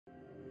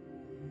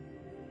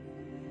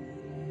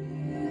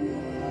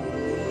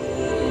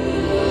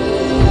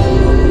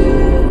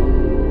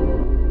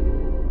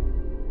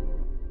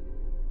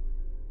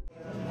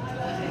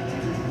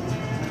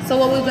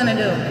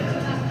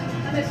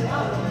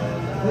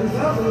We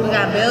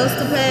got bills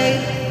to pay.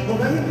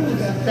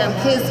 Them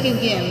kids keep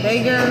getting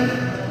bigger.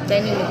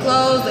 They need new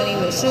clothes, they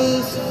need new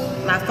shoes.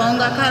 My phone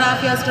got cut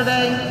off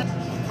yesterday.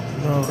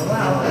 No.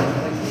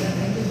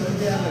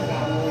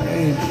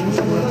 Hey, you just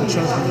have to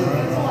trust me,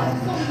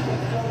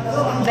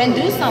 bro. Then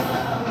do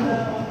something.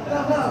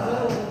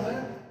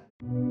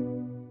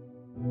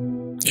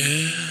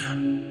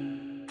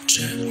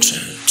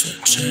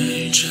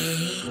 Change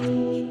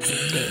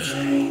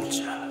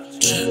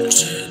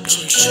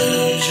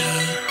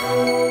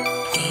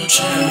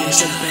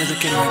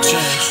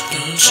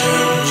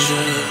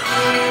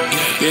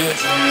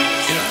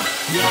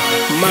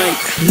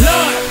Mike.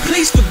 Lord,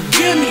 please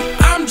forgive me.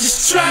 I'm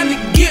just trying to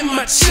get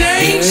my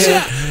change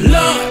up.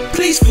 Lord,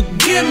 please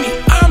forgive me.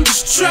 I'm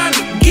just trying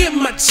to get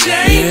my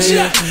change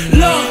up.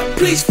 Lord,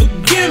 please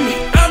forgive me.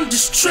 I'm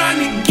just trying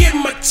to get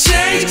my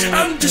change.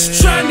 I'm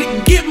just trying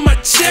to get my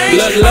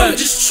change. I'm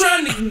just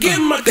trying to get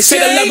my change. They say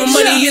the love of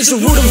money is the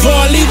root of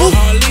all evil.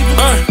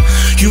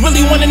 You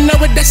really wanna know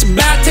what that's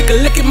about? Take a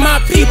look at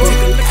my people.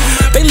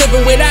 They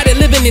living without it,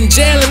 living in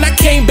jail, and I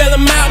can't bail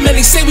them out. Man,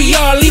 they say we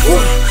all equal,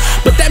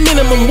 but that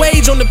minimum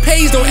wage on the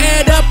page don't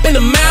add up in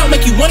the amount,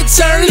 make you wanna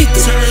turn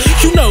lethal.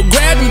 You know,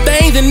 grabbing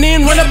things and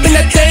then run up in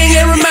that thing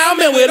and run out.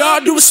 Man, with all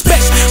due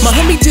respect, my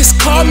homie just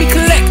called me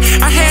collect.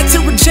 I had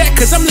to reject,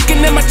 cause I'm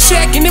looking at my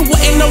check and it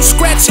wasn't no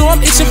scratch, so I'm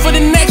itching for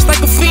the next,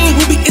 like a fiend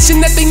who be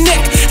itching at they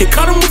neck. They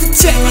caught him with a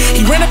check,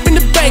 he ran up in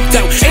the bank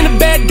though. Ain't a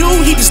bad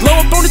dude, he just low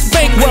up on his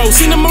bankroll.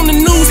 Seen him on the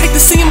news, hate to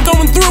see him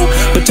going through,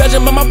 but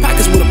judging by my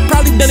pockets, would've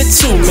probably done it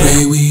too, man.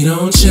 Pray we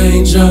don't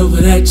change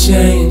over that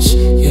change,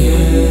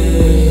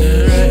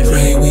 yeah.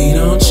 Pray we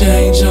don't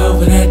change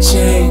over that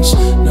change,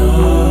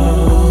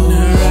 no.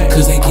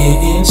 Cause they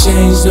getting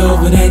changed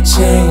over that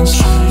change.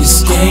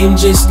 This game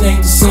just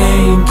ain't the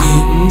same,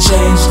 getting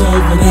changed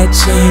over that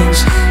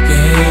change,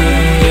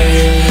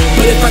 yeah.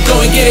 But if I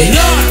go and get it,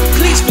 Lord,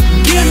 please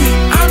forgive me.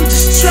 I'm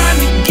just trying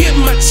to get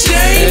my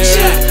change,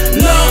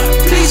 yeah. Lord,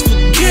 please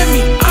forgive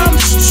me. I'm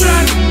just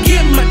trying to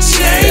get my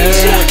change,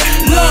 yeah.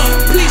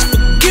 Lord, please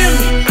forgive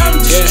me. I'm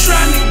just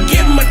trying to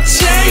get my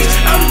change.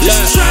 I'm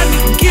just trying to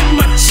get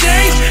my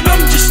change.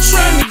 I'm just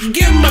trying to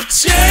get my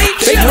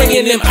change. They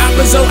bringing them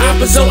oppas on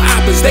oppas on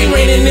oppas. They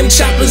raining them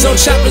choppers on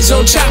choppers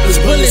on choppers.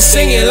 Bullets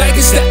singing like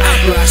it's the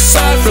opera. I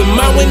saw it from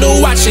my window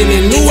watching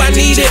and knew I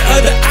needed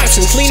other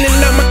options. Cleaning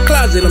out my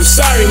closet. I'm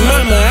sorry,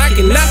 mama, I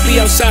cannot be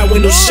outside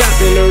window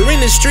shopping or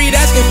in the street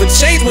asking for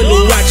change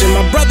window watching.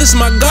 My brother's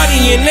my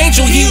guardian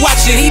angel. He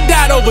watching. He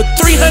died over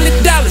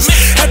 $300.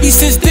 Ever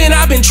since then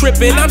I've been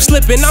tripping. I'm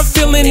slipping. I'm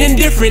feeling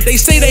indifferent. They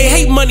say they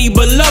hate money,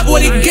 but love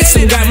what it gets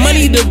them. Got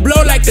money to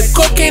blow like the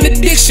cocaine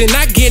addiction.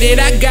 I get it,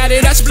 I got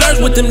it. I splurge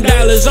with them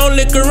dollars on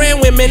liquor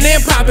and women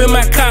and popping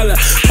my collar.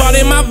 Fall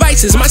in my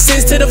vices, my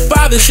sins to the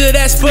Father. Should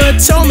ask for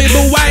atonement,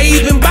 but why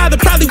even bother?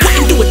 Probably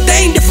wouldn't do a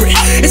thing different.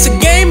 It's a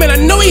game and I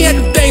know he had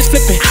them things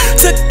flipping.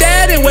 Took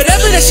that and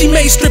whatever that she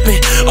made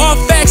stripping. All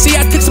facts, see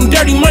I took some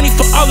dirty money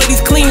for all of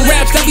these clean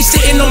raps that be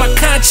sitting on my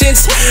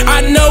conscience.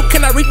 I know,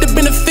 can I reap the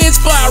benefits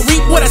for I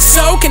reap what I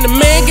sow? Can the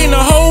man gain the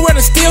whole world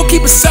and still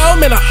keep it so?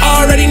 Man, I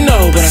already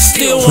know, but I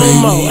still want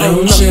more. Pray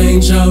we don't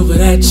change over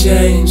that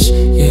change,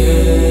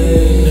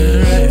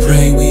 yeah.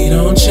 Pray we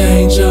don't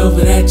change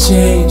over that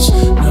change,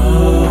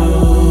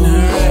 no.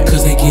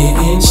 Cause they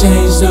getting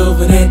changed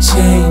over that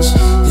change.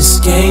 This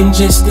game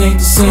just ain't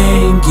the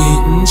same,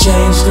 getting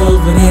changed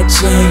over that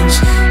change,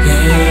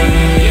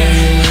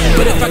 yeah.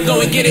 But if I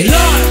go and get it,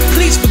 Lord,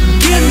 please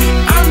forgive me.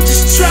 I'm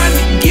just trying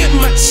to get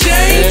my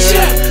change,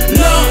 yeah.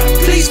 Lord,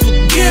 please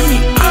forgive me.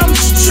 I'm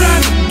just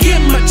trying to get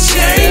my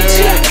change,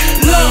 yeah.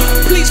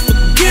 Lord, please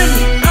forgive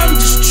me. I'm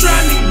just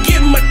trying to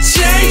get my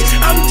change.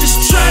 I'm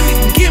just trying to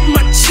get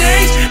my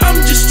change. I'm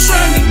just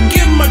trying to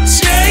get my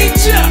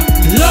change, yeah.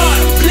 Lord,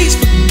 please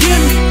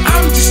forgive me.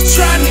 I'm just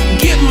trying to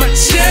get my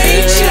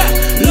change, yeah.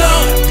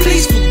 Lord,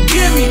 please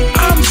forgive me.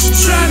 I'm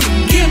just trying to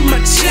get my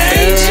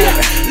change, yeah.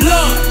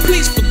 Lord,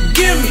 please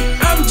forgive me.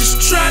 I'm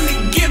just trying to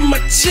get my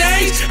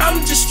change.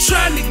 I'm just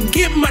trying to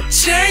get my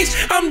change.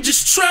 I'm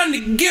just trying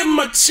to get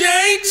my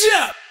change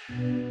up.